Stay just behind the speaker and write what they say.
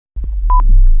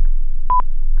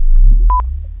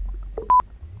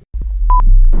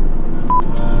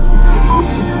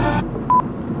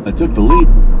I took the lead.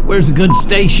 Where's a good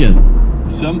station?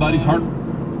 Somebody's heart.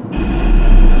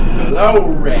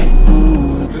 Glory!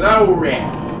 Glory!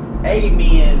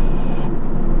 Amen.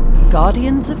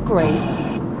 Guardians of Grace.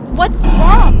 What's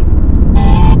wrong?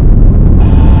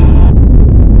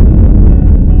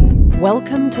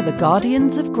 Welcome to the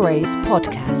Guardians of Grace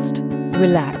podcast.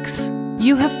 Relax.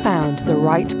 You have found the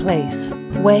right place.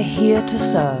 We're here to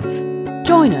serve.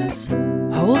 Join us,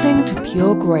 holding to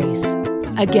pure grace.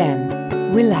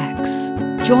 Again, relax.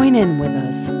 Join in with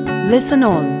us. Listen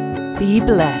on. Be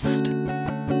blessed.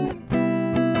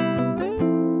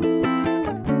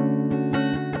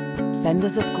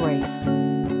 Fenders of Grace.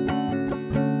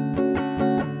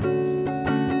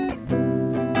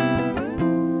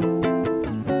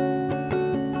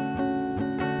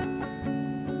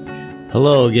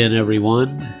 Hello again,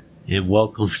 everyone, and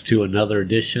welcome to another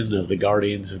edition of the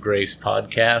Guardians of Grace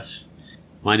podcast.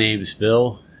 My name's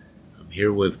Bill. I'm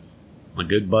here with my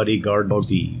good buddy, Guard Dog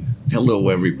Steve. Hello,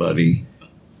 everybody.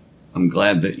 I'm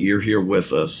glad that you're here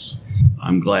with us.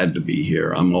 I'm glad to be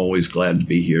here. I'm always glad to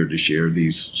be here to share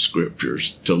these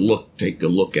scriptures, to take a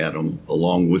look at them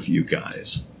along with you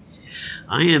guys.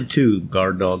 I am too,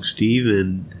 Guard Dog Steve,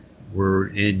 and we're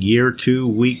in year 2,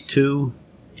 week 2,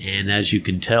 and as you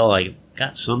can tell, I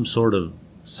got some sort of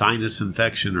sinus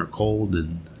infection or cold,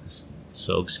 and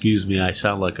so excuse me, I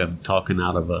sound like I'm talking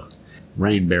out of a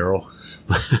rain barrel.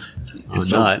 I'm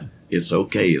not. It's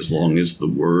okay as long as the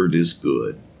word is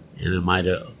good. And I might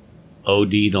have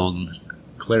OD'd on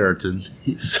Claritin,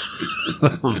 so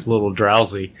I'm a little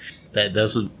drowsy. That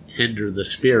doesn't hinder the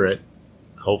spirit,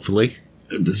 hopefully.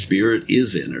 The spirit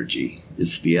is energy.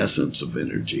 It's the essence of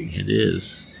energy. It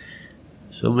is.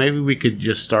 So maybe we could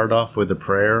just start off with a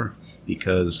prayer,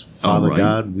 because Father right.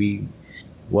 God, we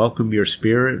welcome your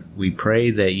spirit. We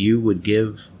pray that you would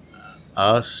give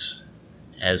us,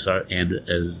 as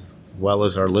well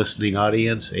as our listening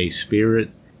audience, a spirit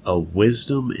of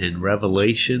wisdom and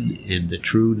revelation in the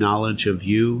true knowledge of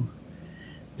you,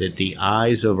 that the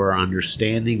eyes of our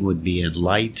understanding would be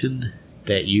enlightened,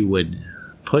 that you would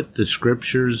put the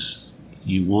scriptures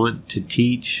you want to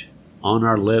teach on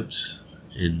our lips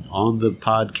and on the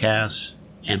podcast,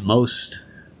 and most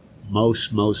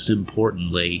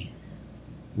importantly,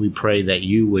 we pray that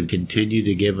you would continue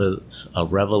to give us a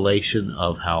revelation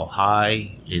of how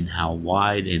high and how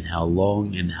wide and how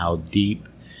long and how deep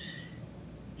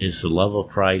is the love of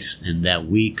Christ, and that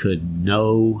we could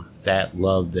know that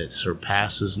love that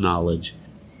surpasses knowledge,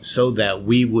 so that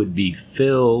we would be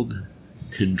filled,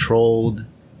 controlled,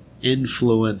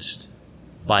 influenced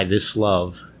by this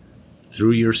love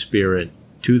through your Spirit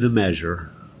to the measure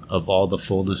of all the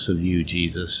fullness of you,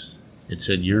 Jesus. It's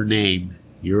in your name,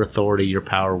 your authority, your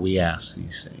power, we ask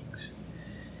these things.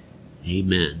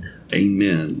 Amen.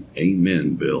 Amen.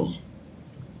 Amen, Bill.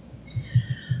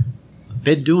 I've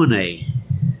been doing a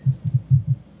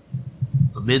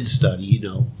men's study,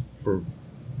 for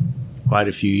quite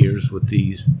a few years with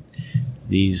these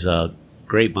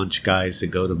great bunch of guys that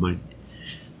go to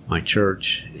my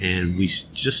church, and we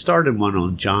just started one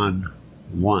on John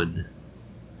 1.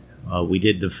 We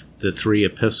did the 3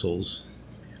 epistles.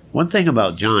 One thing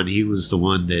about John, he was the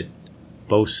one that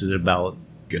boasted about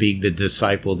being the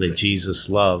disciple that Jesus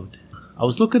loved. I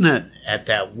was looking at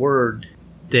that word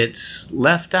that's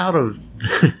left out of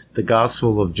the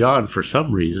Gospel of John for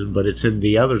some reason, but it's in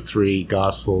the other 3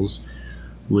 Gospels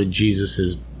when Jesus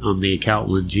is on the account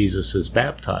when Jesus is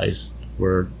baptized,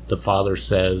 where the Father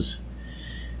says,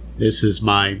 "This is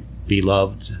my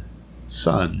beloved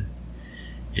Son,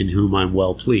 in whom I'm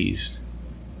well pleased."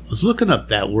 I was looking up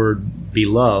that word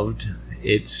beloved.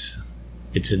 It's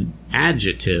an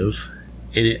adjective,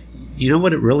 and you know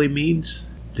what it really means?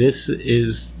 This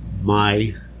is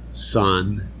my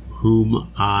Son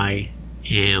whom I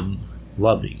am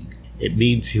loving. It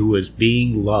means who is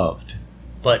being loved.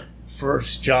 But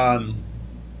 1 John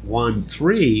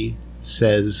 1:3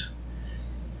 says,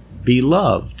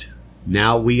 "Beloved,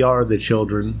 now we are the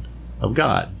children of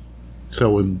God." So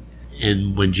when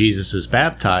Jesus is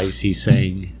baptized, he's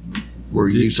saying... Were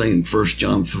you saying 1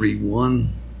 John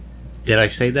 3:1? Did I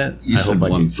say that? You said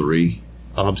 1:3.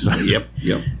 Oh, I'm sorry.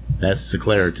 Yep. That's the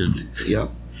Claritin.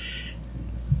 Yep.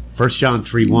 1 John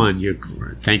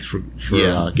 3:1. Thanks for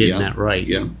getting that right.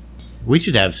 Yeah. We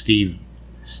should have Steve.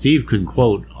 Steve can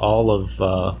quote all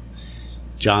of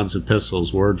John's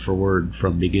epistles word for word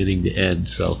from beginning to end,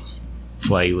 so that's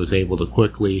why he was able to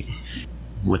quickly,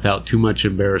 without too much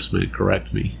embarrassment,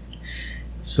 correct me.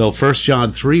 So 1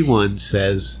 John 3:1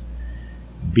 says,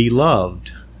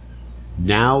 "Beloved,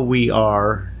 now we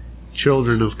are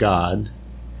children of God.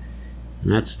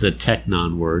 And that's the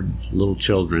teknon word, little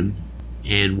children.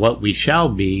 And what we shall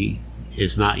be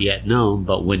is not yet known,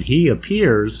 but when he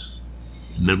appears,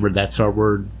 remember that's our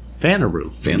word,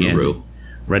 phaneru. Phaneru. Again,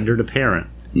 rendered apparent.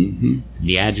 Mm-hmm.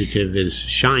 The adjective is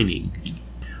shining.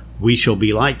 We shall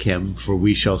be like him, for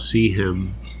we shall see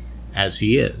him as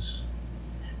he is.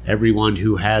 Everyone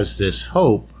who has this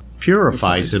hope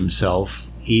purifies himself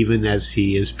even as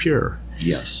he is pure.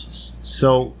 Yes.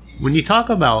 So when you talk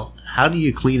about how do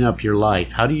you clean up your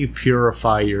life, how do you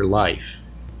purify your life,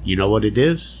 you know what it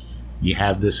is? You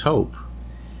have this hope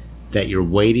that you're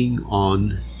waiting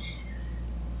on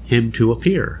him to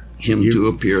appear. To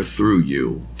appear through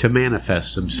you. To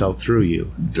manifest himself through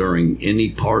you. During any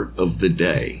part of the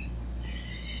day.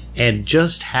 And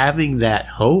just having that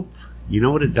hope, you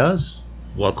know what it does?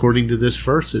 Well, according to this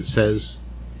verse, it says,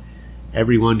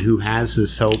 everyone who has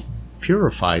this hope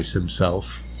purifies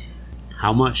himself.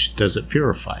 How much does it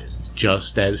purify?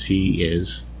 Just as he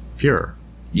is pure.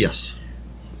 Yes.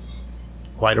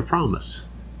 Quite a promise.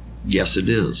 Yes, it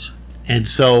is. And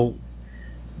so,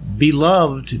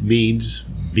 beloved means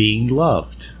being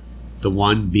loved. The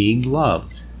one being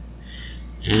loved.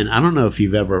 And I don't know if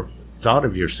you've ever thought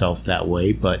of yourself that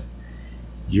way, but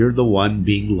you're the one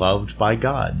being loved by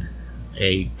God.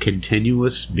 A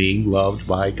continuous being loved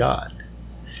by God.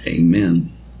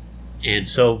 Amen. And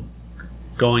so,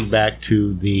 going back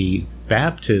to the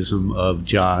baptism of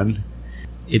John,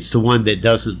 it's the one that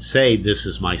doesn't say, this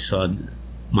is my son,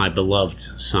 my beloved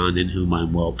son in whom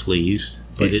I'm well pleased.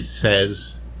 But it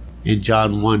says in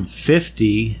John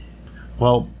 1:50,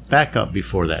 well, back up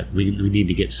before that. We need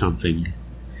to get something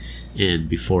in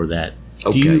before that.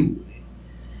 Okay.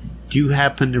 Do you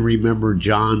happen to remember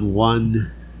John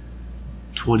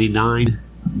 1:29?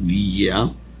 Yeah.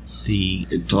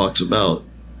 It talks about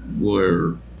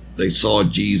where they saw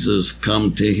Jesus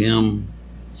come to him.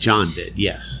 John did,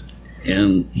 yes.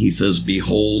 And he says,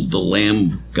 behold the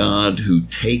Lamb of God who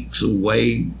takes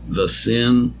away the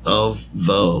sin of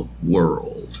the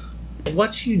world.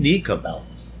 What's unique about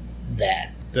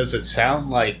that? Does it sound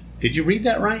like, did you read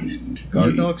that right,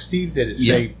 Guard Dog Steve? Did it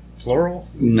say plural?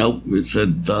 Nope, it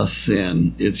said the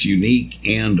sin. It's unique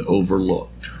and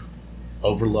overlooked.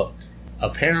 Overlooked.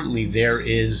 Apparently there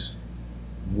is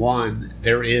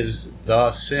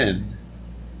the sin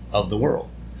of the world.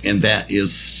 And that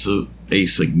is a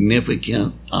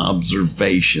significant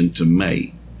observation to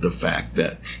make. The fact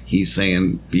that he's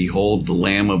saying, behold the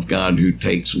Lamb of God who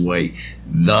takes away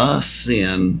the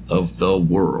sin of the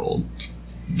world.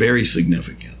 Very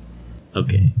significant.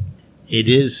 Okay. It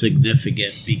is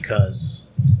significant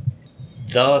because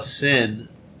the sin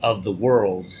of the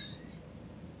world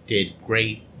did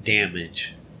great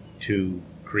damage to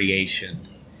creation.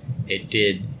 It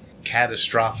did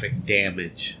catastrophic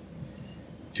damage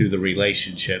to the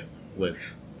relationship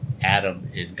with Adam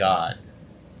and God,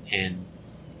 and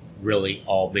really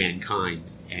all mankind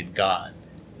and God.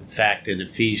 In fact, in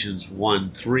Ephesians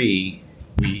 1:3,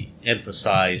 we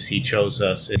emphasize he chose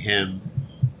us in him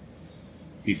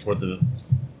before the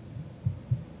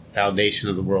foundation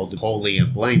of the world, holy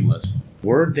and blameless.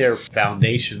 Word there,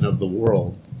 foundation of the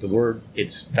world. The word,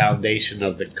 it's foundation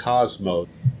of the cosmos,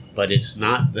 but it's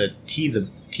not the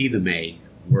titheme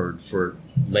word for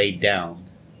laid down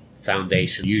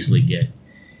foundation. Usually get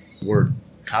word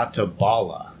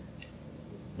katabala,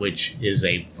 which is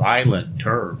a violent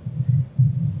term.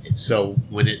 And so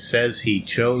when it says he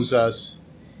chose us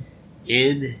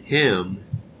in him,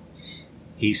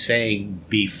 he's saying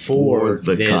before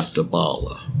the this,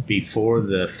 katabala. Before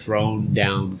the thrown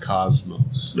down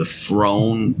cosmos. The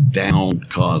thrown down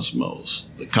cosmos.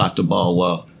 The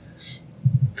katabala.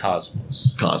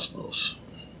 Cosmos.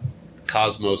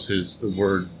 Cosmos is the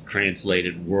word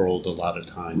translated world a lot of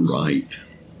times. Right.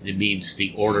 It means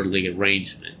the orderly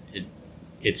arrangement.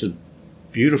 It's a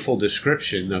beautiful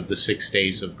description of the 6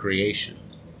 days of creation,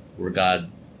 where God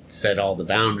set all the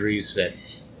boundaries, set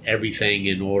everything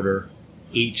in order.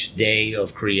 Each day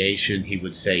of creation, he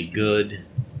would say good,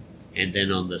 and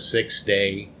then on the 6th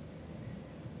day,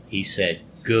 he said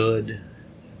good,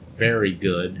 very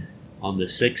good. On the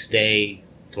 6th day,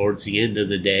 towards the end of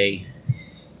the day,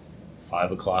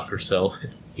 5 o'clock or so,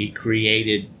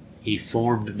 he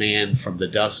formed man from the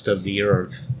dust of the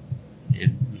earth,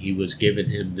 and he was given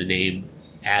him the name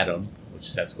Adam,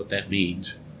 which that's what that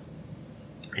means.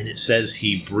 And it says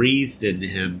he breathed into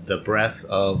him the breath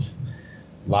of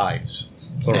lives,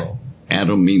 plural.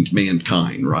 Adam means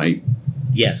mankind, right?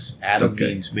 Yes, Adam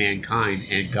means mankind,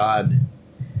 and God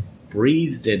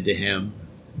breathed into him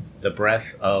the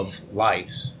breath of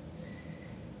lives,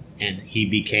 and he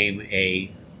became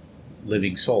a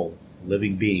living soul,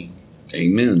 living being.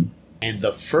 Amen. And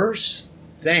the first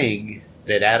thing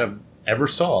that Adam ever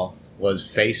saw was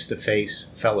face-to-face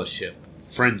fellowship,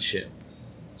 friendship,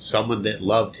 someone that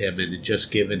loved him and had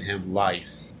just given him life.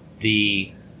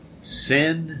 The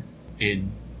sin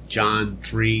in John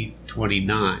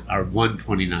 3:29, or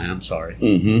 1:29, I'm sorry,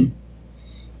 Mm-hmm.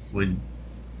 when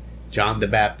John the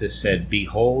Baptist said,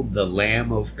 "Behold the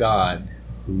Lamb of God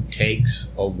who takes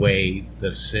away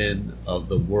the sin of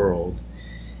the world,"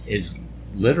 is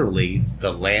literally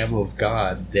the Lamb of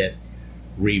God that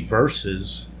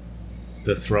reverses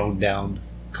the thrown down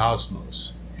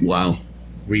cosmos, Wow.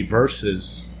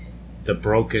 reverses the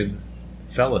broken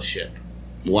fellowship,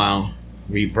 Wow.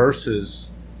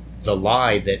 reverses the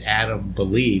lie that Adam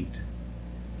believed,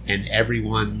 and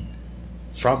everyone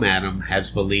from Adam has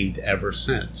believed ever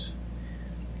since.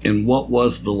 And what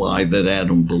was the lie that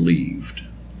Adam believed?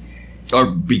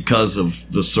 Or because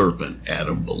of the serpent,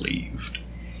 Adam believed?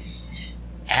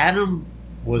 Adam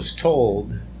was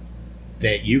told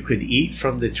that you could eat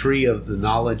from the tree of the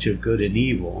knowledge of good and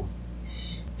evil,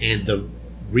 and the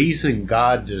reason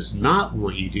God does not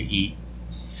want you to eat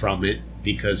from it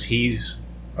because he's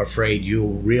afraid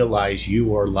you'll realize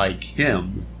you are like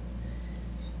him,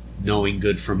 knowing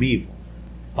good from evil.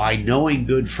 By knowing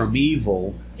good from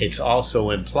evil, it's also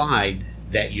implied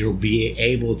that you'll be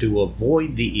able to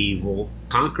avoid the evil,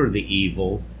 conquer the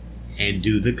evil, and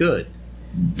do the good.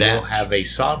 You'll have a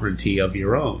sovereignty of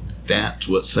your own. That's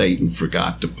what Satan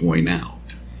forgot to point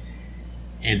out.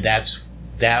 And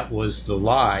that was the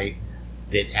lie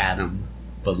that Adam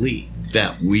believed.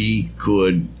 That we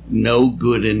could know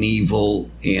good and evil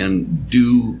and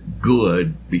do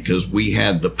good because we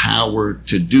had the power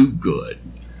to do good.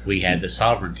 We had the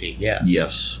sovereignty,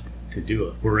 Yes. to do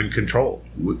it. We're in control.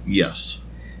 Yes.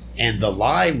 And the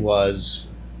lie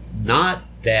was not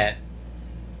that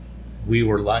we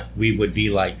would be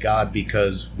like God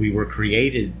because we were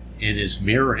created in his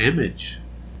mirror image,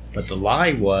 but the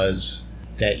lie was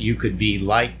that you could be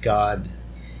like God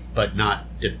but not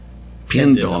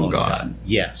dependent on God.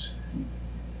 Yes.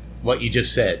 What you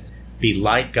just said, be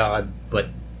like God but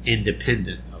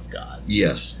independent of God.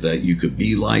 Yes, that you could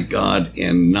be like God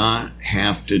and not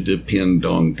have to depend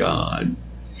on God.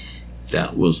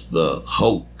 That was the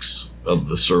hoax of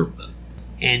the serpent.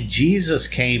 And Jesus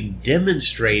came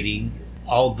demonstrating,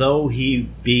 although he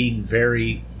being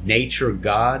very nature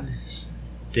God,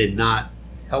 did not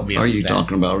help me. Are you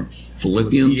talking about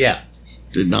Philippians? Yeah.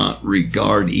 Did not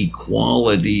regard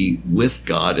equality with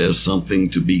God as something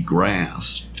to be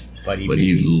grasped, But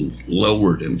he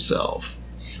lowered himself,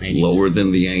 lower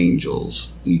than the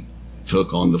angels. He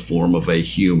took on the form of a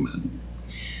human.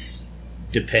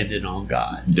 Dependent on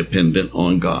God. Dependent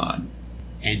on God.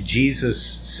 And Jesus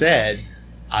said,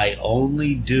 I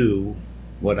only do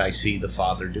what I see the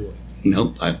Father doing.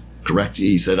 Nope, I correct you.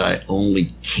 He said, I only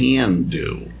can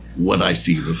do what I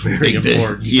see the Father Very doing.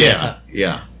 important.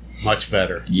 Yeah. Much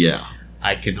better. Yeah.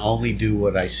 I can only do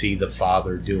what I see the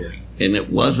Father doing. And it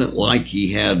wasn't like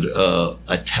he had a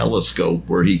telescope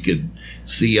where he could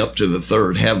see up to the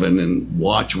third heaven and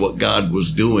watch what God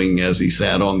was doing as he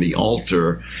sat on the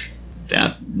altar.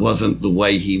 That wasn't the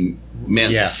way he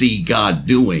meant see God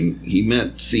doing. He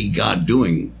meant see God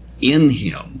doing in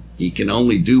him. He can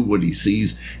only do what he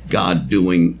sees God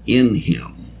doing in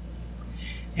him.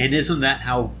 And isn't that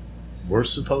how we're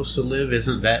supposed to live?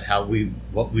 Isn't that how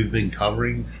what we've been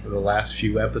covering for the last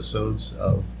few episodes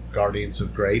of Guardians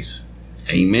of Grace?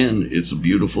 Amen. It's a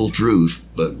beautiful truth,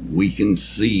 but we can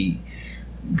see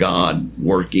God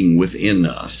working within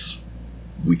us.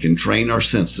 We can train our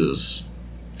senses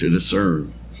to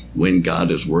discern when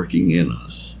God is working in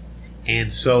us.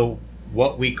 And so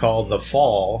what we call the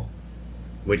fall,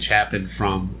 which happened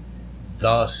from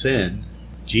the sin,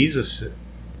 Jesus,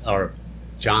 or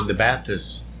John the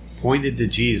Baptist, pointed to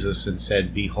Jesus and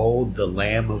said, behold the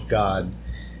Lamb of God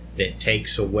that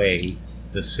takes away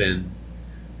the sin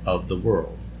of the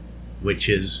world, which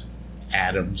is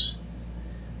Adam's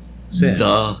sin.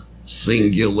 The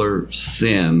singular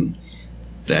sin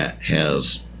that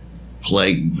has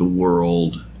plagued the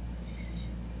world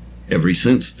ever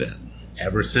since then.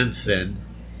 Ever since then.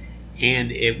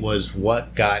 And it was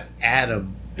what got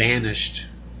Adam banished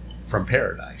from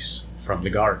paradise, from the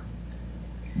garden.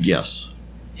 Yes.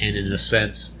 And in a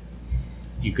sense,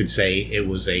 you could say it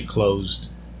was a closed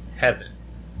heaven.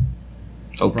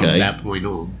 Okay. From that point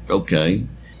on. Okay.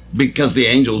 Because the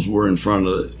angels were in front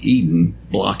of Eden,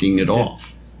 blocking it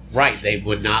off. Right. They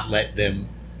would not let them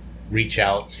reach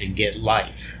out and get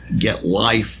life. Get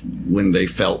life when they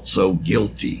felt so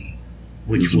guilty.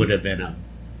 Which would have been a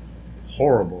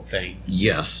horrible thing.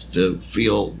 Yes, to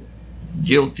feel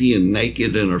guilty and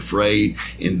naked and afraid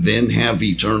and then have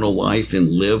eternal life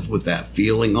and live with that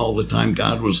feeling all the time.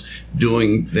 God was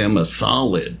doing them a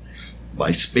solid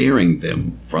by sparing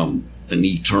them from an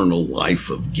eternal life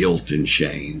of guilt and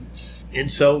shame.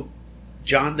 And so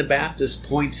John the Baptist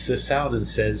points this out and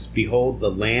says, "Behold,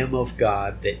 the Lamb of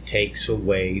God that takes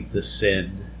away the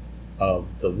sin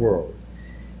of the world."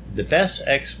 The best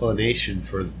explanation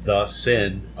for the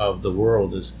sin of the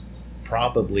world is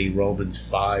probably Romans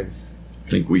 5. I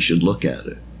think we should look at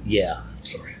it. Yeah.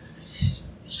 Sorry.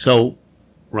 So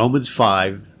Romans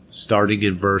 5, starting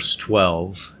in verse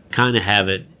 12, kind of have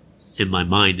it in my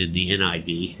mind in the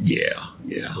NIV. Yeah.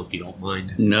 Hope you don't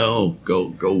mind. No,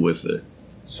 go with it.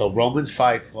 So Romans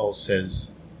 5:12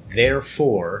 says,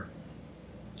 "Therefore,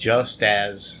 just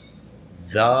as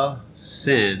the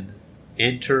sin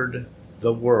entered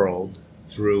the world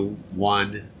through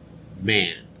one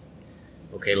man."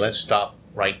 Okay, let's stop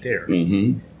right there.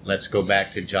 Mm-hmm. Let's go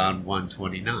back to John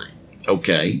 1:29.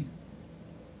 Okay.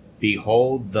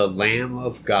 "Behold the Lamb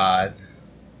of God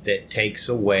that takes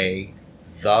away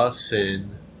the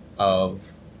sin of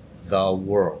the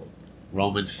world."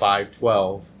 Romans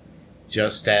 5:12,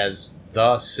 "Just as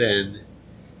the sin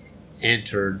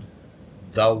entered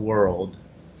the world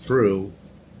through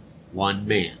one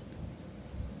man.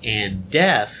 And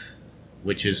death,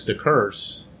 which is the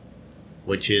curse,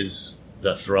 which is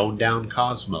the thrown down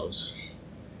cosmos,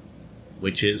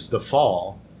 which is the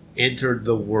fall, entered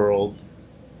the world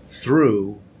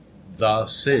through the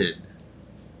sin.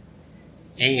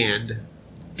 And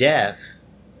death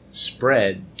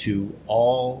spread to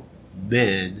all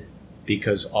men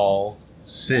because all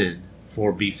sinned.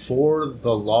 For before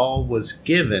the law was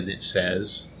given," it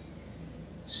says,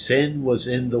 "sin was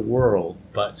in the world,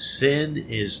 but sin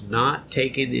is not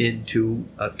taken into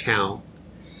account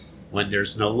when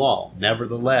there's no law.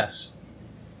 Nevertheless,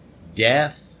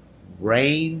 death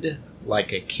reigned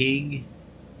like a king,"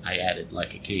 I added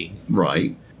like a king,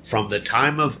 Right. "from the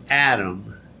time of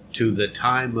Adam to the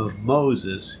time of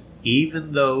Moses,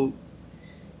 even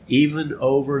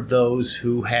over those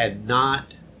who had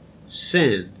not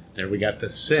sinned." There we got the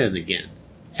sin again.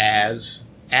 "As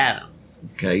Adam,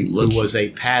 Okay. who was a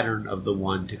pattern of the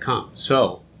one to come."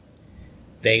 So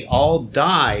they all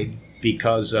died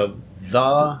because of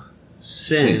the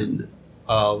sin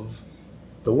of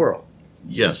the world.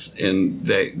 Yes, and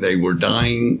they were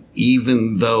dying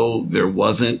even though there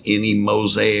wasn't any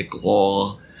Mosaic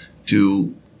law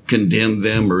to condemn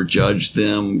them or judge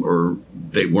them, or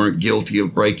they weren't guilty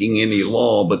of breaking any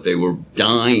law, but they were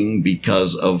dying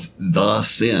because of the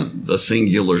sin, the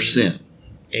singular sin.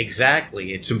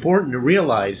 Exactly. It's important to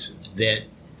realize that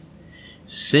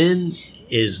sin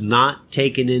is not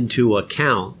taken into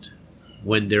account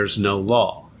when there's no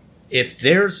law. If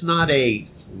there's not a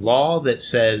law that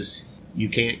says you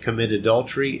can't commit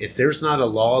adultery, if there's not a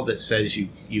law that says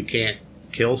you can't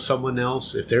kill someone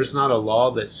else, if there's not a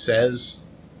law that says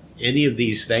any of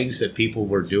these things that people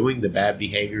were doing, the bad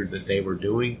behavior that they were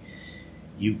doing,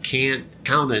 you can't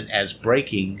count it as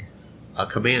breaking a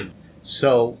commandment.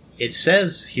 So it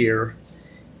says here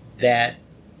that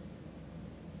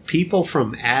people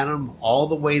from Adam all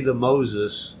the way to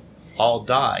Moses all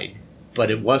died,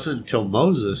 but it wasn't until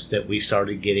Moses that we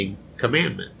started getting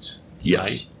commandments. Yes.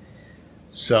 Right?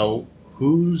 So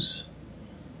whose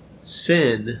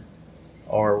sin,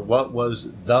 or what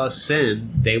was the sin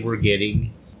they were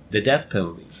getting the death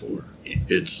penalty for?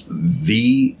 It's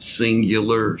the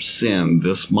singular sin,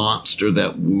 this monster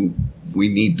that we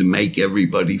need to make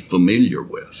everybody familiar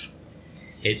with.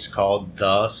 It's called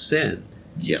the sin.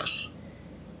 Yes.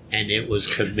 And it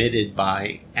was committed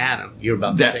by Adam. You're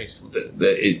about to say something.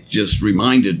 It just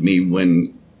reminded me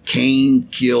when Cain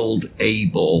killed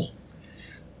Abel,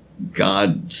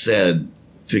 God said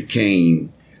to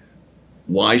Cain,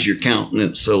 "Why is your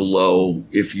countenance so low?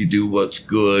 If you do what's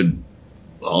good,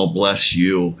 I'll bless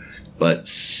you." But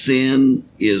sin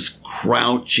is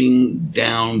crouching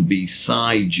down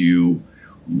beside you,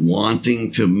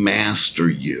 wanting to master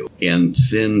you. And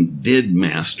sin did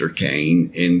master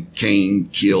Cain, and Cain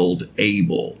killed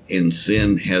Abel. And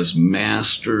sin has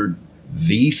mastered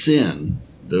the sin,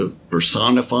 the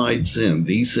personified sin.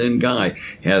 The sin guy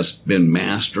has been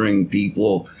mastering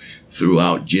people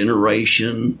throughout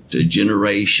generation to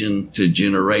generation to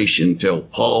generation, till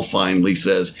Paul finally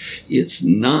says, "It's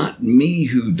not me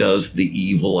who does the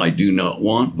evil I do not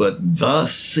want, but the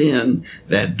sin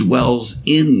that dwells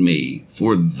in me.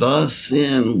 For the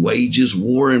sin wages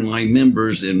war in my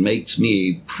members and makes me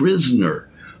a prisoner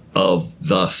of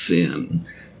the sin."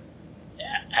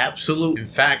 Absolutely. In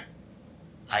fact,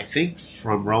 I think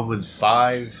from Romans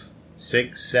 5,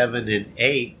 6, 7, and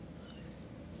 8,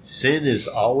 sin is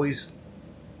always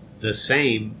the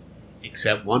same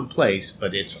except one place,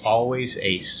 but it's always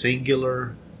a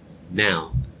singular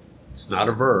noun. It's not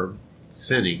a verb,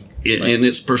 sinning. And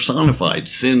it's personified.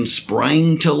 Sin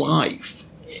sprang to life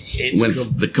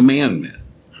with the commandment.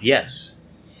 Yes.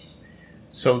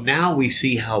 So now we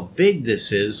see how big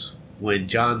this is when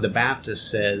John the Baptist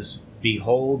says,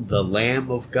 "Behold the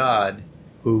Lamb of God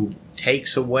who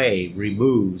takes away,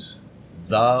 removes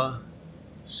the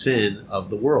sin of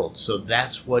the world." So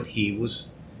that's what he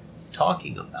was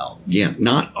talking about. Yeah,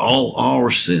 not all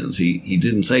our sins. He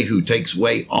didn't say who takes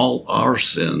away all our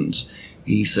sins.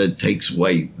 He said takes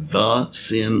away the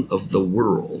sin of the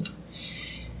world.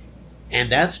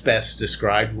 And that's best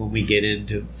described when we get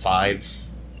into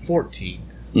 5:14.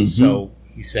 Mm-hmm. So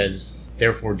he says,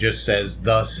 therefore just says,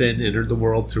 the sin entered the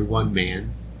world through one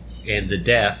man, and the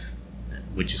death,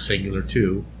 which is singular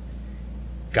too,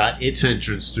 got its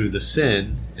entrance through the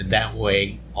sin, and that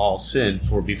way all sin.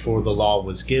 For before the law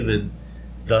was given,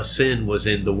 the sin was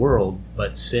in the world,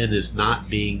 but sin is not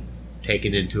being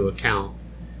taken into account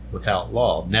without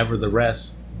law.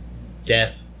 Nevertheless,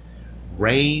 death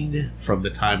reigned from the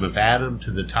time of Adam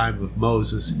to the time of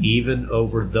Moses, even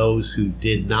over those who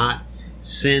did not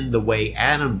sin the way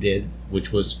Adam did,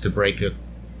 which was to break a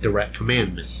direct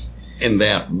commandment. And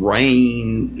that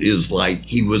reign is like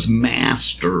he was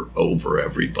master over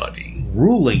everybody.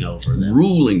 Ruling over them.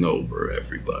 Ruling over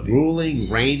everybody. Ruling,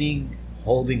 reigning,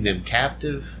 holding them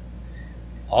captive.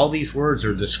 All these words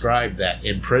are described that.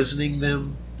 Imprisoning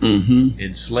them,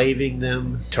 enslaving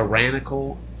them,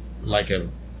 tyrannical, like a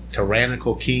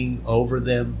tyrannical king over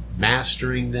them,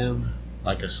 mastering them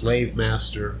like a slave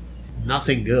master.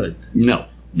 Nothing good. No,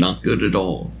 not good at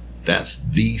all. That's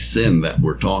the sin that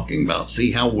we're talking about.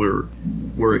 See how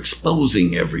we're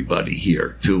exposing everybody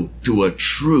here to a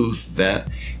truth that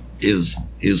is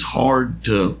hard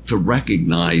to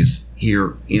recognize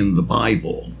here in the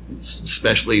Bible,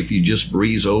 especially if you just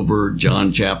breeze over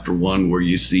John chapter 1, where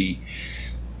you see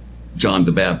John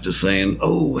the Baptist saying,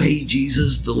 "Oh, hey,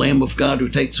 Jesus, the Lamb of God who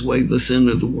takes away the sin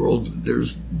of the world."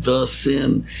 There's the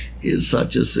sin is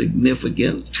such a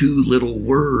significant two little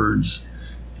words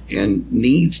and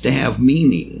needs to have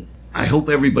meaning. I hope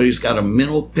everybody's got a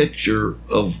mental picture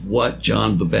of what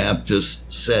John the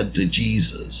Baptist said to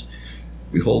Jesus.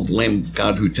 "Behold the Lamb of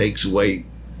God who takes away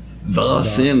the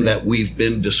sin that we've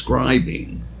been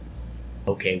describing."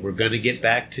 Okay, we're going to get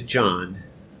back to John.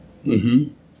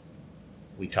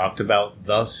 We talked about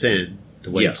the sin,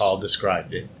 the way Paul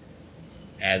described it,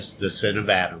 as the sin of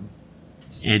Adam.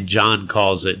 And John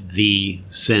calls it the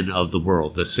sin of the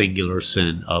world, the singular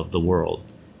sin of the world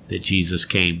that Jesus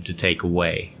came to take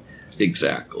away.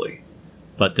 Exactly.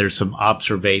 But there's some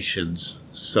observations.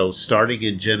 So starting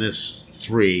in Genesis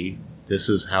 3, this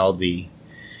is how the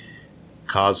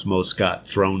cosmos got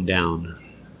thrown down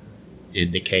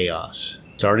into chaos.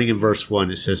 Starting in verse 1,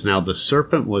 it says, "Now the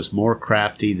serpent was more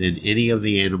crafty than any of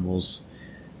the animals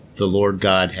the Lord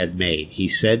God had made. He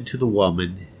said to the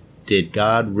woman, 'Did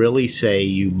God really say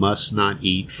you must not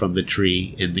eat from the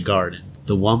tree in the garden?'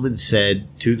 The woman said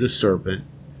to the serpent,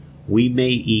 'We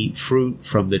may eat fruit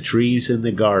from the trees in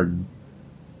the garden,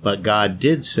 but God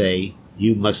did say,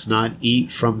 you must not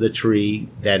eat from the tree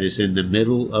that is in the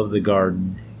middle of the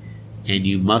garden, and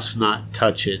you must not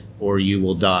touch it, or you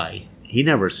will die.'" He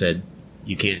never said,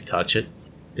 you can't touch it.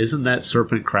 Isn't that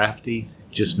serpent crafty?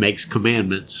 Just makes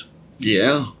commandments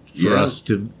for us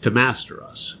to master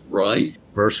us. Right.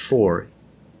 Verse 4,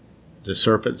 the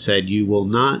serpent said, "You will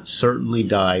not certainly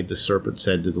die," the serpent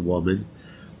said to the woman,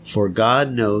 "for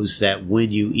God knows that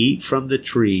when you eat from the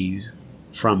trees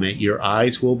from it, your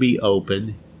eyes will be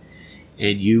open,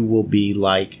 and you will be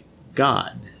like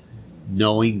God,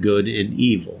 knowing good and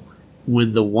evil."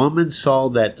 When the woman saw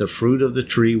that the fruit of the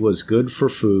tree was good for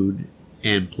food,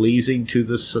 and pleasing to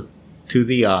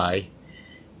the eye,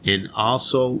 and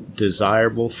also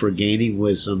desirable for gaining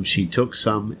wisdom, she took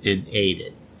some and ate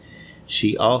it.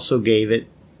 She also gave it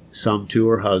some to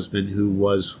her husband who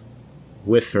was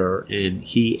with her, and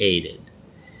he ate it.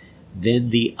 Then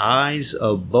the eyes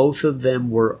of both of them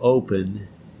were opened,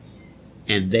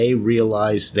 and they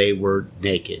realized they were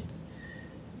naked.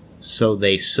 So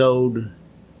they sewed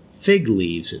fig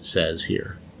leaves, it says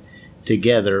here,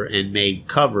 together and made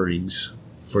coverings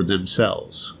for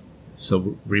themselves.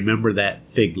 So remember that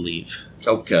fig leaf.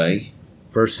 Okay.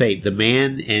 Verse 8, the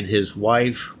man and his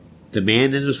wife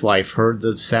heard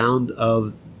the sound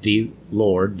of the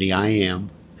Lord, the I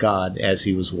Am, God, as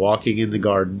he was walking in the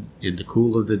garden in the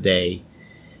cool of the day,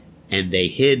 and they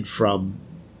hid from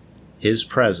his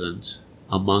presence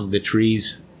among the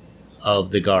trees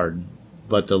of the garden.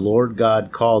 But the Lord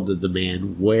God called to the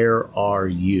man, "Where are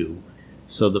you?"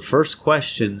 So the first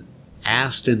question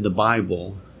asked in the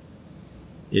Bible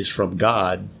is from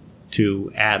God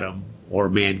to Adam or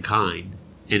mankind,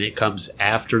 and it comes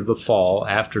after the fall,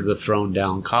 after the thrown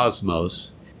down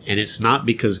cosmos, and it's not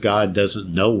because God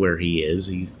doesn't know where he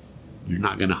is. You're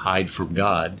not going to hide from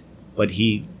God, but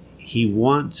he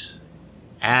wants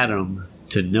Adam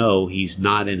to know he's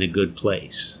not in a good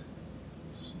place.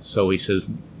 So he says,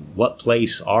 what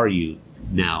place are you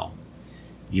now?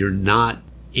 You're not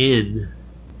in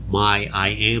my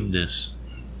I amness.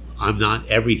 I'm not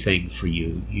everything for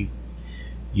you.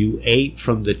 You ate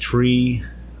from the tree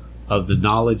of the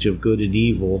knowledge of good and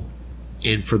evil,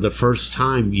 and for the first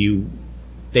time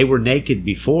they were naked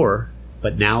before,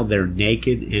 but now they're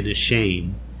naked and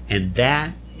ashamed. And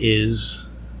that is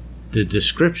the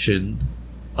description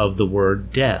of the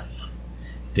word death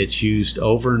that's used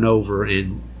over and over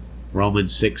in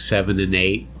Romans 6, 7, and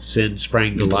 8. Sin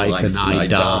sprang to life and I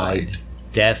died.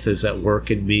 Death is at work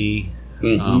in me.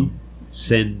 Mm-hmm.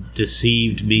 Sin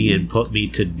deceived me and put me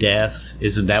to death.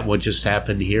 Isn't that what just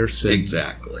happened here?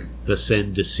 Exactly. The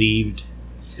sin deceived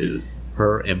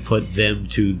her and put them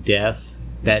to death.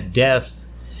 That death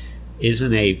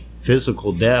isn't a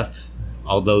physical death,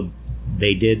 although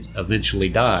they did eventually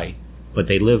die, but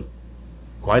they lived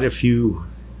quite a few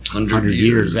hundred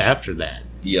years after that.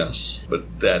 Yes,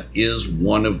 but that is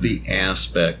one of the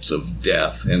aspects of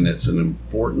death, and it's an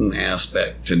important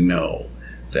aspect to know,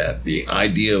 that the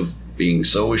idea of being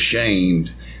so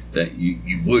ashamed that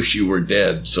you wish you were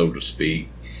dead, so to speak,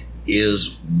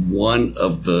 is one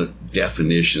of the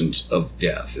definitions of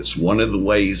death. It's one of the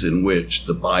ways in which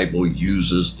the Bible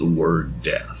uses the word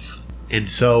death. And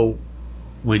so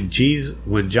when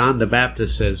John the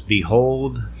Baptist says,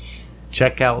 behold,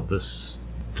 check out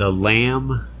the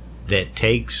Lamb that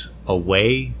takes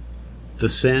away the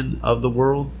sin of the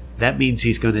world, that means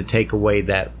he's going to take away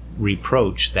that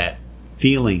reproach, that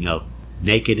feeling of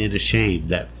naked and ashamed,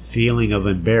 that feeling of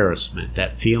embarrassment,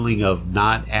 that feeling of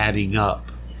not adding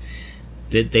up,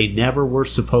 that they never were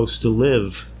supposed to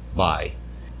live by.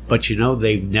 But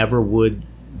they never would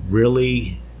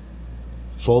really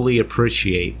fully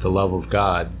appreciate the love of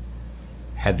God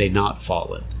had they not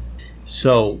fallen.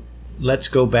 So let's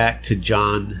go back to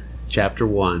John chapter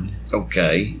 1.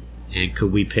 Okay. And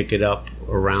could we pick it up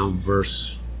around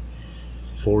verse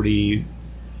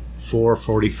 44,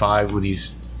 45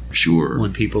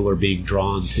 when people are being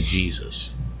drawn to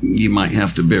Jesus? You might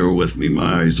have to bear with me.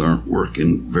 My eyes aren't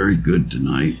working very good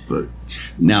tonight. But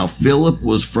now Philip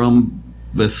was from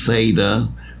Bethsaida,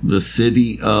 the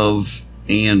city of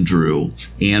Andrew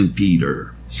and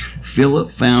Peter.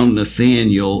 Philip found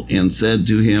Nathanael and said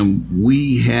to him,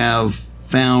 we have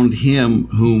found him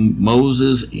whom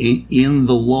Moses in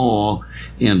the law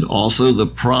and also the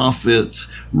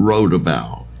prophets wrote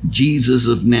about, Jesus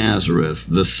of Nazareth,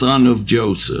 the son of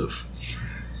Joseph.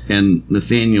 And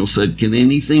Nathanael said, can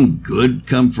anything good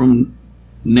come from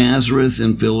Nazareth?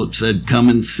 And Philip said, come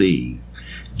and see.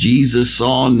 Jesus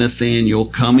saw Nathanael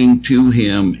coming to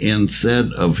him and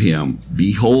said of him,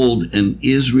 behold, an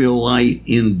Israelite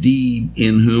indeed,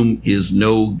 in whom is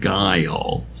no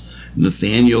guile.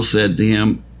 Nathanael said to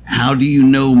him, how do you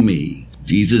know me?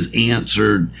 Jesus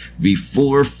answered,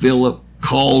 before Philip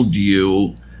called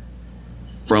you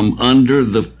from under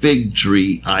the fig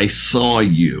tree, I saw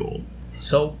you.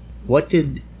 So what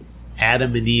did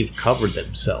Adam and Eve cover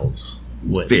themselves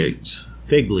with? Figs.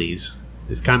 Fig leaves.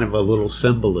 There's kind of a little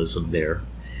symbolism there,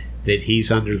 that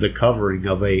he's under the covering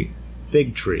of a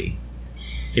fig tree.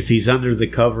 If he's under the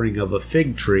covering of a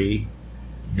fig tree,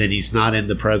 then he's not in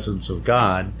the presence of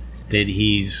God. Then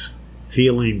he's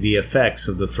feeling the effects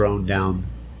of the thrown down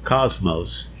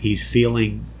cosmos. He's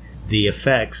feeling the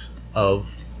effects of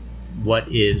what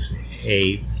is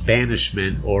a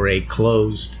banishment or a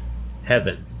closed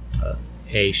heaven,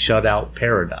 a shut out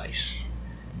paradise,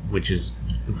 which is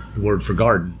the word for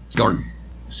garden. Garden.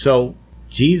 So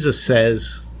Jesus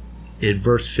says in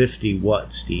verse 50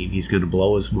 what, Steve? He's going to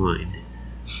blow his mind.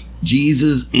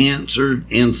 Jesus answered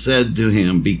and said to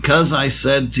him, because I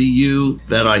said to you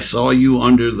that I saw you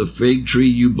under the fig tree,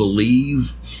 you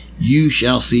believe? You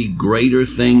shall see greater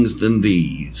things than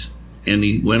these. And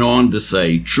he went on to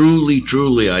say, truly,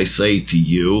 truly, I say to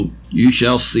you, you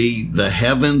shall see the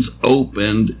heavens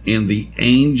opened and the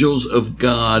angels of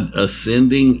God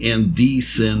ascending and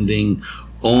descending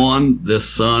on the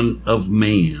Son of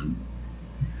Man.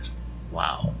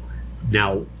 Wow.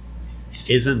 Now,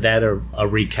 isn't that a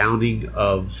recounting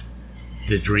of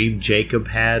the dream Jacob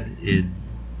had in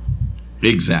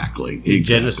Exactly.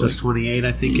 Genesis 28,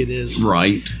 I think it is?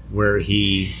 Right. Where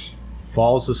he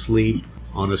falls asleep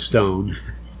on a stone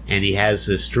and he has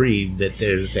this dream that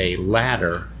there's a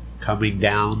ladder coming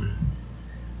down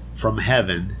from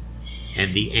heaven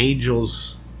And the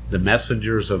angels, the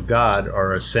messengers of God,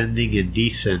 are ascending and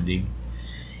descending,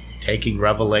 taking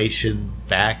revelation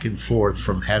back and forth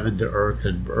from heaven to earth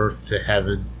and earth to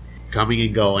heaven, coming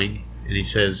and going. And he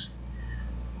says,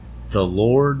 the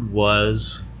Lord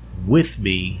was with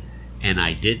me, and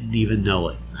I didn't even know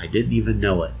it. I didn't even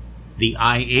know it. The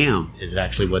I am is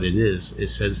actually what it is. It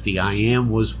says the I am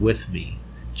was with me.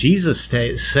 Jesus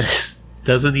says,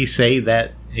 doesn't he say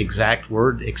that exact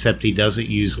word, except he doesn't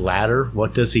use latter?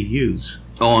 What does he use?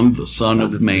 On the Son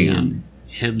of Man.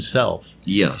 Himself.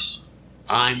 Yes.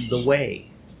 I'm the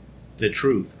way, the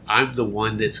truth. I'm the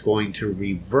one that's going to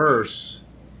reverse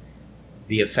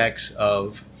the effects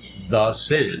of the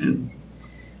sin.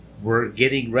 We're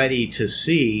getting ready to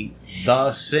see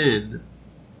the sin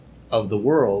of the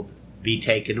world be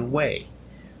taken away.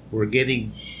 We're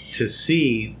getting to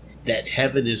see that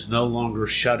heaven is no longer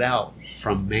shut out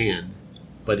from man,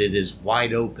 but it is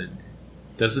wide open.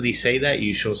 Doesn't he say that?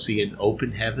 You shall see an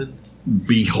open heaven.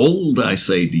 Behold, I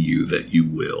say to you that you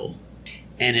will.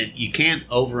 And you can't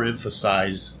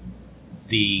overemphasize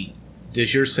the...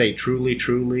 Does yours say truly,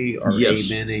 truly, or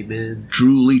yes. Amen, amen?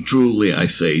 Truly, truly, I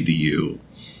say to you.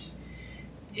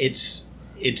 It's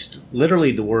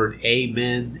literally the word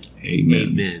amen, Amen.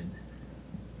 amen.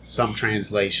 Some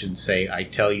translations say, I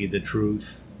tell you the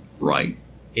truth. Right.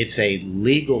 It's a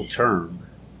legal term.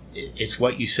 It's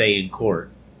what you say in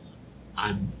court.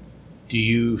 Do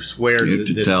you swear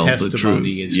that this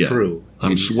testimony is true?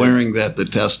 I'm swearing that the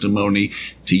testimony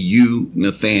to you,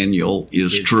 Nathaniel,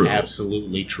 is true.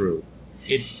 Absolutely true.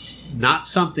 It's not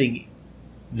something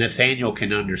Nathaniel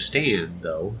can understand,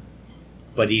 though,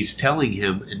 but he's telling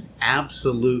him an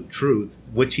absolute truth,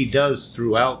 which he does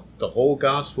throughout the whole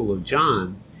Gospel of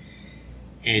John.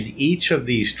 And each of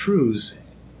these truths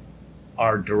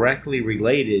are directly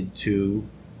related to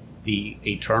the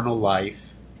eternal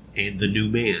life and the new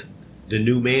man. The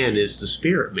new man is the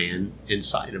spirit man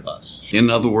inside of us. In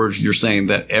other words, you're saying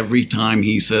that every time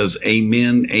he says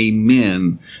amen,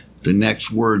 amen, the next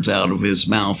words out of his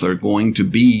mouth are going to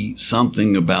be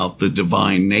something about the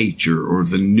divine nature or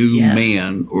the new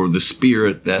man or the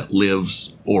spirit that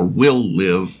lives or will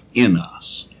live in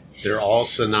us. They're all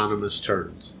synonymous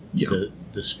terms. Yeah.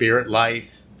 The spirit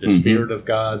life, the Spirit of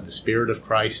God, the Spirit of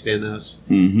Christ in us,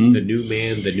 Mm-hmm. the new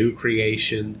man, the new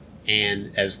creation,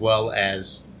 and as well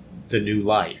as the new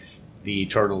life, the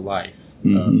eternal life.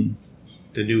 Mm-hmm.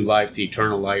 The new life, the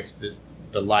eternal life,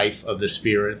 the life of the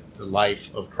Spirit, the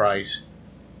life of Christ,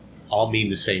 all mean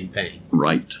the same thing.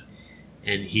 Right.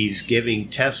 And he's giving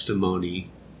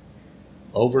testimony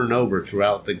over and over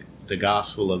throughout the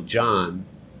Gospel of John,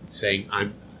 saying,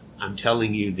 I'm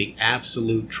telling you the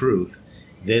absolute truth.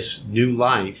 This new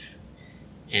life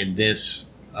and this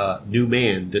new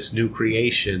man, this new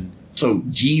creation. So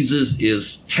Jesus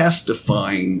is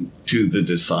testifying to the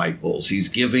disciples. He's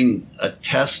giving a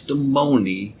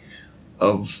testimony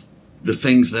of the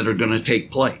things that are going to take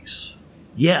place.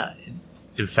 Yeah.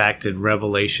 In fact, in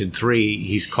Revelation 3,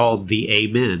 he's called the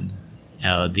Amen.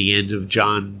 The end of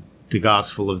John, the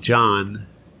Gospel of John,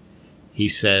 he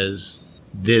says,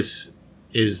 this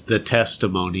is the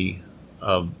testimony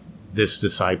of this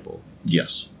disciple.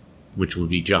 Yes. Which would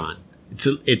be John.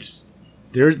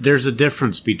 There's a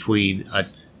difference between a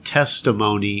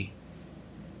testimony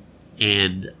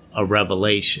and a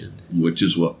revelation. Which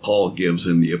is what Paul gives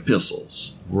in the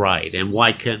epistles. Right. And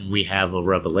why couldn't we have a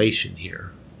revelation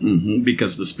here? Mm-hmm.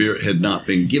 Because the Spirit had not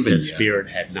been given yet. The Spirit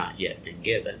had not yet been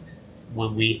given.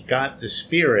 When we got the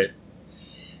Spirit,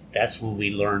 that's when we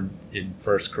learned in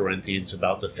 1 Corinthians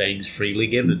about the things freely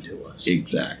given to us.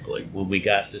 Exactly. When we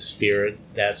got the Spirit,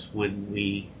 that's when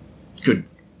we could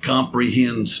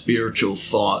comprehend spiritual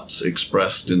thoughts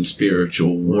expressed in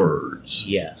spiritual words.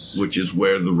 Yes. Which is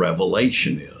where the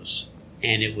revelation is.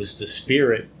 And it was the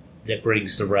Spirit that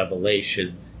brings the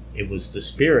revelation. It was the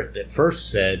Spirit that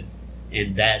first said,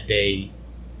 in that day,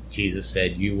 Jesus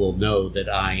said, you will know that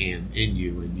I am in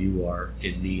you, and you are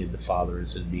in me, and the Father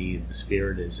is in me, and the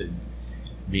Spirit is in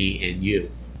me and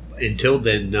you. Until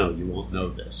then, no, you won't know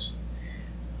this.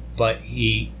 But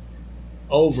he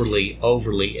overly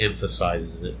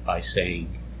emphasizes it by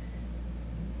saying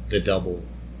the double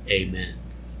amen.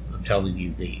 I'm telling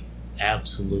you the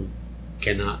absolute,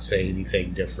 cannot say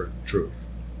anything different truth.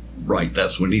 Right,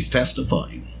 that's when he's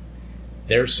testifying.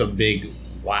 There's some big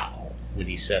wow when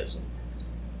he says them.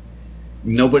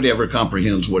 Nobody ever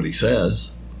comprehends what he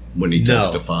says when he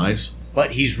testifies.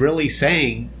 But he's really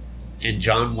saying in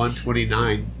John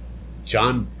 1:29,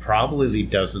 John probably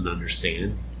doesn't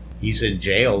understand. He's in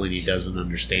jail and he doesn't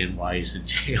understand why he's in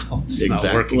jail. It's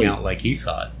not working out like he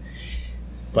thought.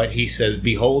 But he says,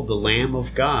 behold the Lamb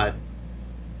of God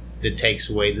that takes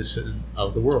away the sin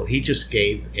of the world. He just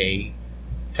gave a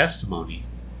testimony,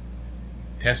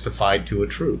 testified to a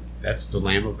truth. That's the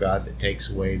Lamb of God that takes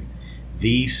away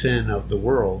the sin of the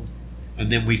world.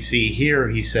 And then we see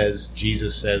here,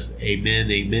 Jesus says,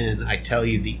 amen, amen. I tell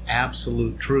you the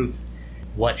absolute truth.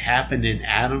 What happened in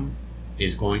Adam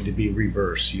is going to be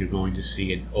reversed. You're going to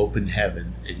see an open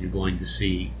heaven, and you're going to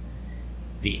see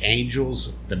the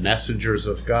angels, the messengers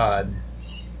of God,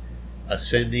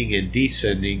 ascending and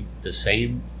descending, the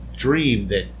same dream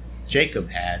that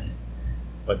Jacob had,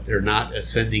 but they're not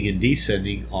ascending and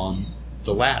descending on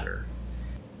the ladder.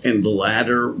 And the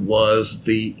ladder was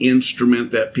the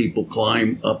instrument that people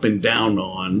climb up and down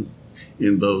on.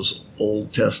 In those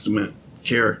Old Testament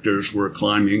characters were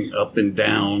climbing up and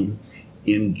down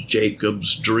in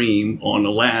Jacob's dream on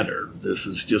a ladder. This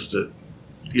is just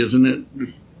isn't it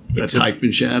a type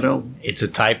and shadow? It's a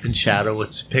type and shadow.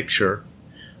 It's a picture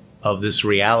of this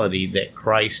reality that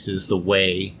Christ is the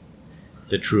way,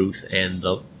 the truth, and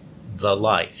the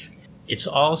life. It's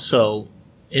also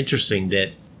interesting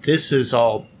that this is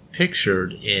all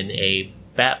pictured in a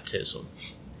baptism.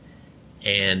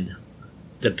 And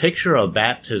the picture of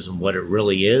baptism, what it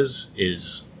really is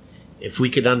if we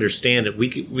could understand it,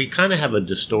 we kind of have a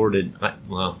distorted,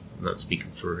 well, I'm not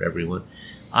speaking for everyone.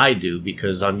 I do,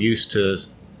 because I'm used to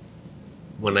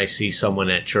when I see someone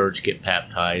at church get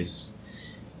baptized,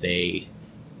 they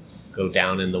go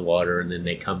down in the water and then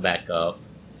they come back up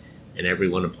and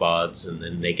everyone applauds, and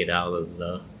then they get out of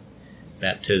the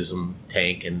baptism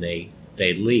tank and they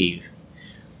leave.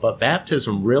 But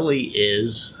baptism really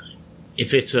is,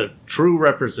 if it's a true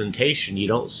representation, you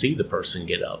don't see the person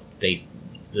get up. They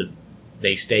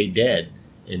stay dead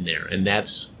in there, and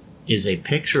is a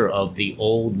picture of the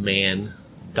old man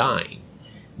dying.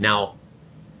 Now,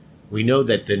 we know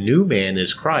that the new man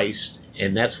is Christ,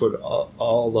 and that's what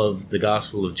all of the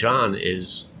Gospel of John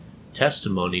is,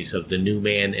 testimonies of the new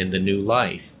man and the new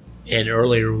life. And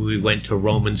earlier we went to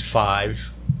Romans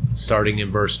 5, starting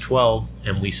in verse 12,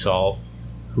 and we saw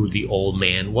who the old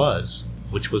man was,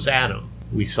 which was Adam.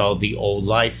 We saw the old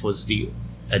life was the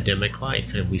Adamic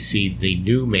life, and we see the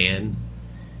new man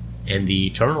and the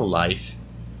eternal life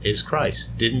is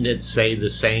Christ. Didn't it say the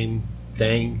same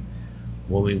thing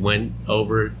when we went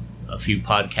over a few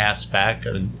podcasts back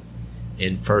in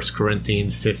 1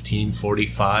 Corinthians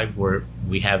 15:45, where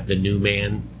we have the new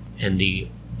man and the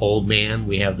old man,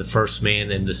 we have the first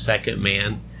man and the second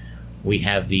man, we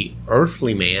have the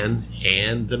earthly man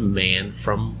and the man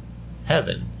from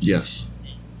heaven. Yes.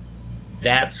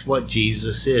 That's what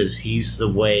Jesus is. He's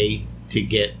the way to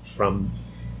get from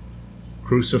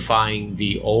crucifying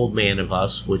the old man of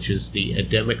us, which is the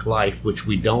Adamic life, which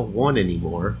we don't want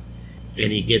anymore,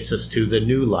 and he gets us to the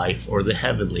new life, or the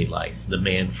heavenly life, the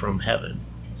man from heaven.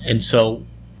 And so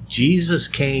Jesus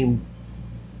came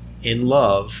in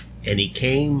love, and he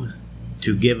came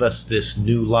to give us this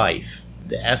new life.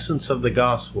 The essence of the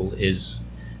gospel is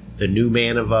the new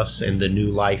man of us and the new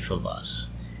life of us.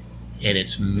 And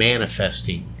it's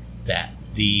manifesting that.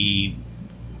 The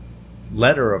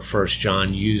letter of 1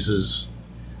 John uses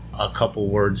a couple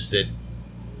words that,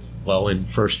 well, in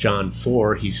 1 John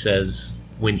 4, he says,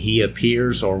 when he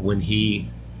appears or when he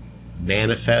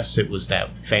manifests, it was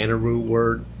that phaneru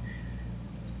word.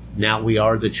 Now we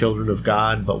are the children of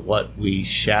God, but how we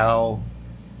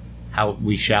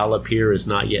shall appear is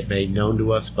not yet made known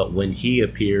to us, but when he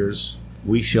appears,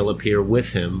 we shall appear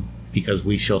with him, because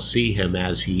we shall see him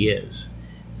as he is.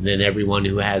 And then everyone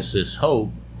who has this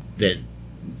hope that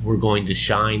we're going to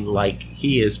shine like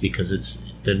he is, because it's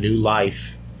the new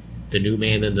life, the new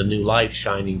man and the new life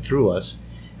shining through us.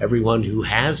 Everyone who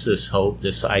has this hope,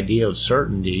 this idea of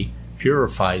certainty,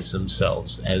 purifies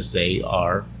themselves as they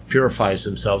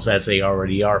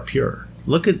already are pure.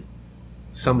 Look at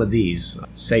some of these.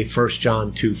 Say 1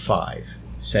 John 2:5. It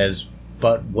says,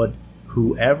 but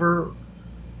whoever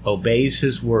obeys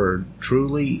his word,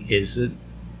 truly is it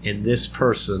in this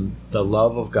person the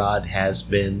love of God has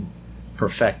been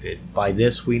perfected. By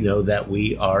this we know that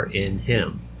we are in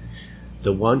him.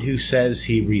 The one who says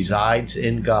he resides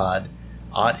in God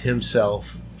ought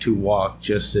himself to walk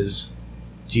just as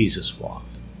Jesus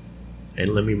walked.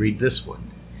 And let me read this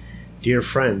one. Dear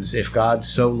friends, if God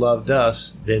so loved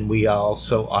us, then we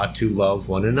also ought to love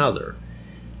one another.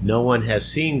 No one has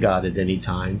seen God at any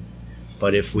time,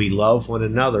 but if we love one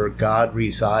another, God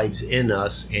resides in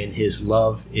us, and his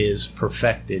love is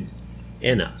perfected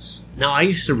in us. Now, I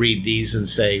used to read these and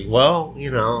say, well,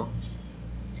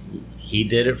 he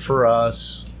did it for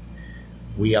us.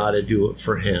 We ought to do it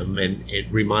for him. And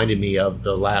it reminded me of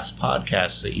the last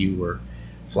podcast that you were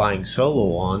flying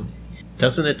solo on.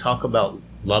 Doesn't it talk about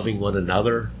loving one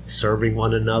another, serving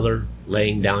one another,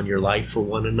 laying down your life for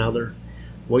one another.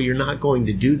 Well, you're not going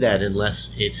to do that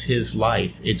unless it's his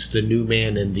life. It's the new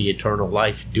man and the eternal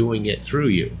life doing it through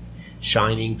you,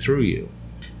 shining through you.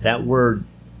 That word,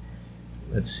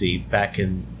 let's see, back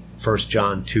in 1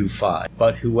 John 2:5.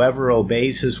 But whoever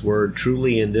obeys his word,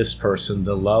 truly in this person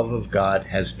the love of God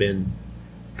has been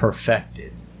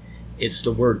perfected. It's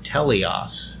the word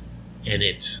teleos, and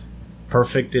it's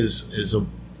perfect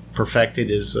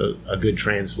perfected is a good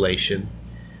translation,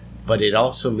 but it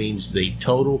also means the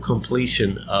total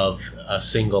completion of a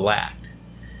single act.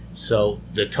 So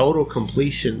the total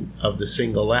completion of the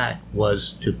single act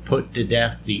was to put to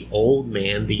death the old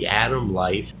man, the Adam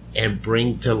life, and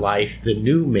bring to life the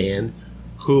new man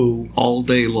who... All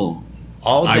day long.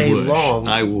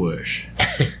 I wish.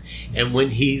 And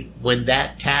when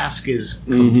that task is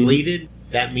completed,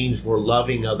 that means we're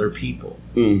loving other people.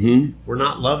 Mm-hmm. We're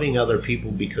not loving other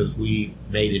people because we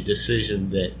made a decision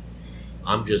that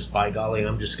I'm just going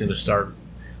to start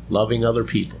loving other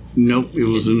people. Nope, it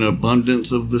was an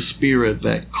abundance of the Spirit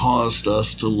that caused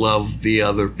us to love the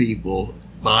other people.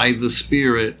 By the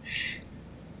Spirit,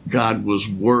 God was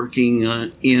working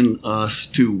in us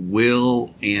to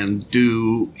will and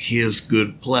do his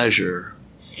good pleasure.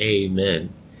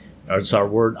 Amen. It's our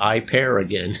word, I pair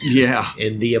again. Yeah.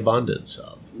 In the abundance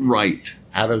of. Right.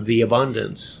 Out of the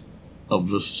abundance of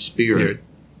the Spirit.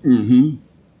 Mm-hmm.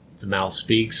 The mouth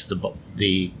speaks,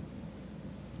 the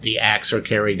acts are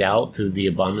carried out through the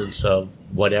abundance of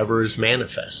whatever is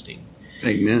manifesting.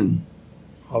 Amen.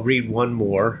 I'll read one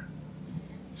more.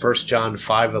 1 John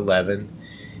 5:11.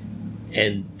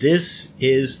 And this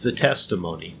is the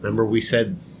testimony. Remember we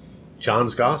said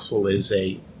John's gospel is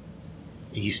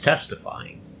he's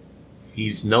testifying.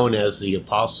 He's known as the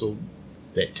apostle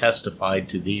that testified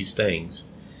to these things.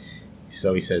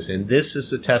 So he says, and this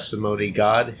is the testimony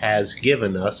God has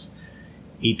given us,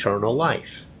 eternal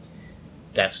life.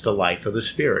 That's the life of the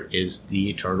Spirit, is the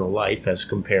eternal life as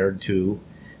compared to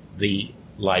the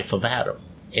life of Adam.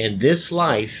 And this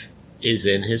life is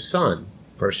in his Son.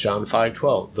 1 John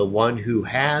 5:12. The one who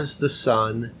has the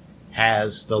Son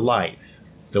has the life.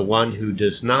 The one who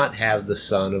does not have the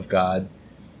Son of God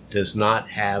does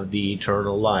not have the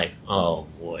eternal life. Oh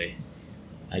boy,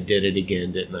 I did it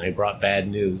again, didn't I? I brought bad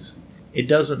news. It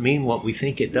doesn't mean what we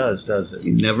think it does it?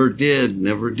 Never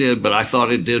did, but I thought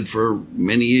it did for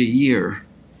many a year.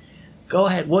 Go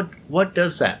ahead, what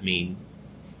does that mean?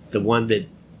 The one that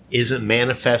isn't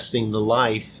manifesting the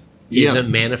life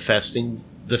isn't manifesting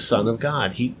the Son of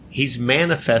God. He's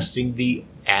manifesting the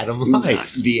Adam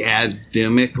life. The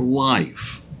Adamic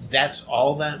life. That's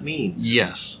all that means.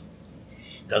 Yes.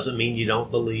 Doesn't mean you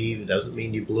don't believe. It doesn't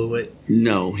mean you blew it.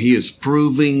 No, he is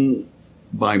proving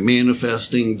by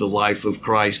manifesting the life of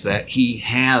Christ that he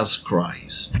has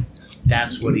Christ.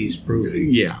 That's what he's proving.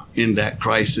 Yeah, and that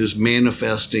Christ is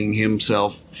manifesting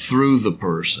himself through the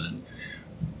person,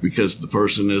 because the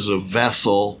person is a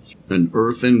vessel, an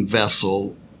earthen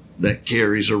vessel that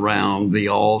carries around the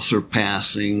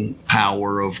all-surpassing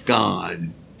power of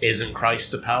God. Isn't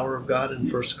Christ the power of God in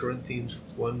 1 Corinthians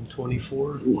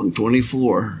 1:24?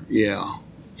 1:24, yeah.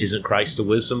 Isn't Christ the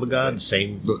wisdom of God?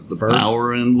 Same the verse?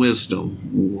 Power and wisdom,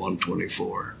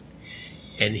 1:24.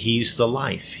 And he's the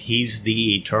life. He's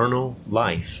the eternal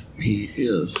life. He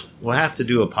is. We'll have to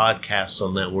do a podcast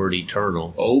on that word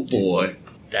eternal. Oh, boy.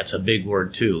 That's a big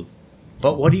word, too.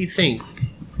 But what do you think,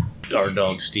 our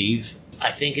dog Steve?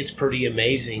 I think it's pretty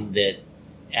amazing that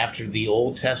after the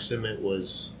Old Testament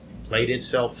played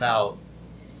itself out,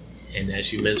 and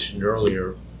as you mentioned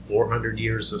earlier, 400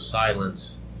 years of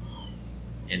silence,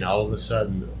 and all of a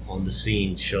sudden on the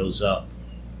scene shows up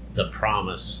the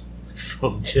promise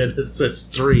from Genesis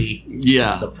 3.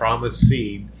 Yeah. The promised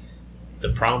seed, the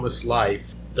promised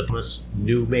life, the promised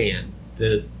new man.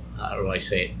 How do I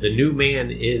say it? The new man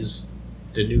is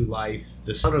the new life.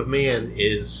 The Son of Man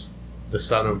is the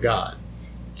Son of God.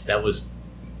 That was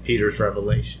Peter's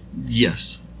revelation.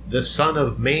 Yes. The Son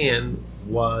of Man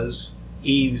was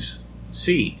Eve's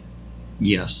seed.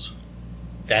 Yes.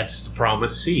 That's the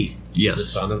promised seed. Yes. The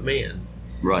Son of Man.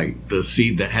 Right. The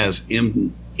seed that has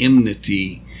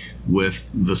enmity with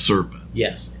the serpent.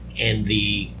 Yes. And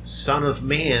the Son of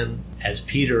Man, as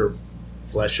Peter,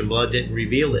 flesh and blood didn't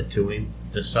reveal it to him,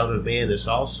 the Son of Man is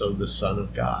also the Son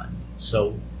of God.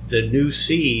 So the new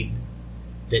seed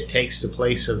that takes the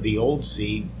place of the old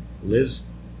seed lives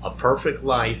a perfect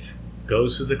life,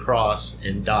 goes to the cross,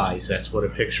 and dies. That's what a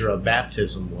picture of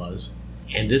baptism was.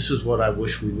 And this is what I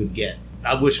wish we would get.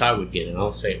 I wish I would get it, and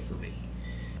I'll say it for me.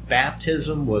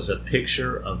 Baptism was a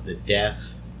picture of the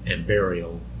death and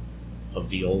burial of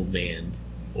the old man,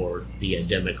 or the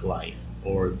Adamic life.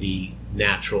 or the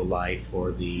natural life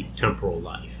or the temporal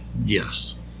life.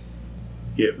 Yes.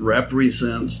 It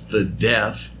represents the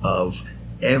death of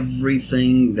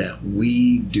everything that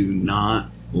we do not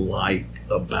like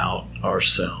about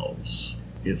ourselves.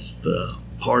 It's the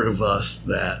part of us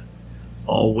that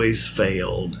always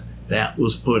failed. That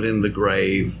was put in the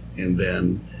grave, and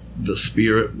then the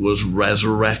spirit was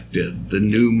resurrected. The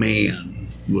new man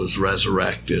was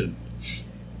resurrected.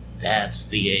 That's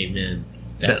the amen.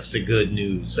 That's the good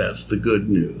news. That's the good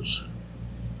news.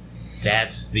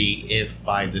 That's the if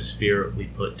by the Spirit we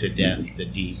put to death the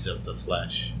deeds of the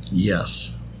flesh,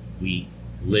 Yes. we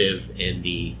live in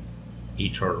the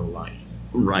eternal life,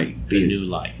 Right. the new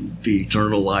life. The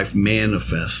eternal life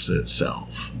manifests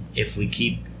itself. If we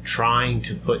keep trying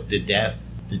to put to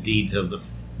death the deeds of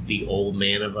the old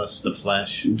man of us, the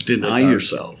flesh, Deny with our-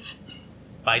 yourself.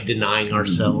 by denying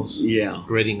ourselves, Yeah.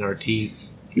 gritting our teeth.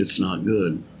 It's not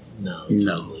good. No, it's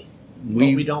No. ugly.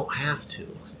 But we don't have to.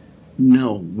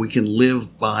 No, we can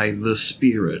live by the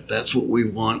Spirit. That's what we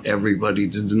want everybody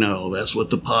to know. That's what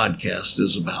the podcast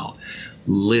is about.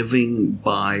 Living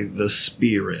by the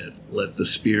Spirit. Let the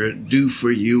Spirit do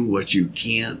for you what you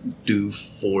can't do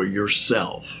for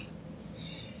yourself.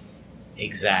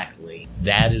 Exactly.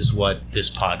 That is what this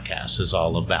podcast is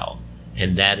all about.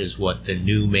 And that is what the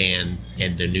new man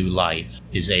and the new life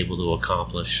is able to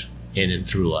accomplish in and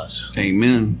through us.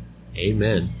 Amen.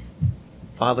 Amen.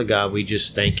 Father God, we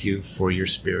just thank you for your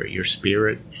Spirit. Your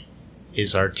Spirit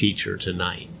is our teacher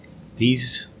tonight.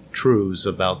 These truths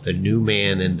about the new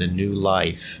man and the new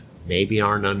life maybe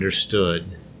aren't understood,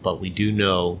 but we do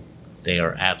know they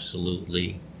are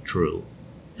absolutely true.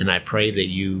 And I pray that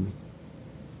you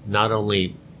not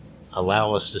only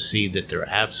allow us to see that they're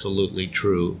absolutely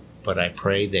true, but I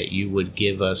pray that you would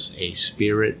give us a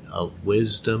spirit of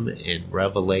wisdom and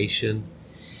revelation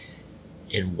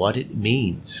in what it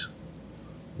means.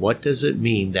 What does it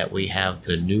mean that we have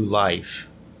the new life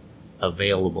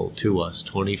available to us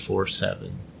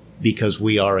 24/7? Because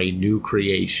we are a new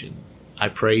creation. I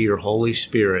pray your Holy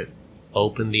Spirit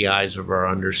open the eyes of our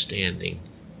understanding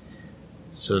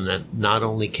so that not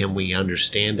only can we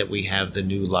understand that we have the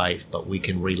new life, but we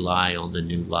can rely on the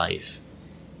new life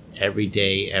every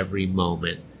day, every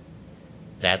moment.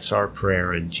 That's our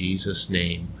prayer in Jesus'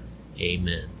 name.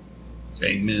 Amen.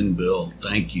 Amen, Bill.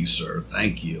 Thank you, sir.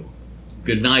 Thank you.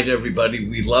 Good night, everybody.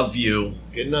 We love you.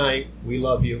 Good night. We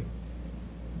love you.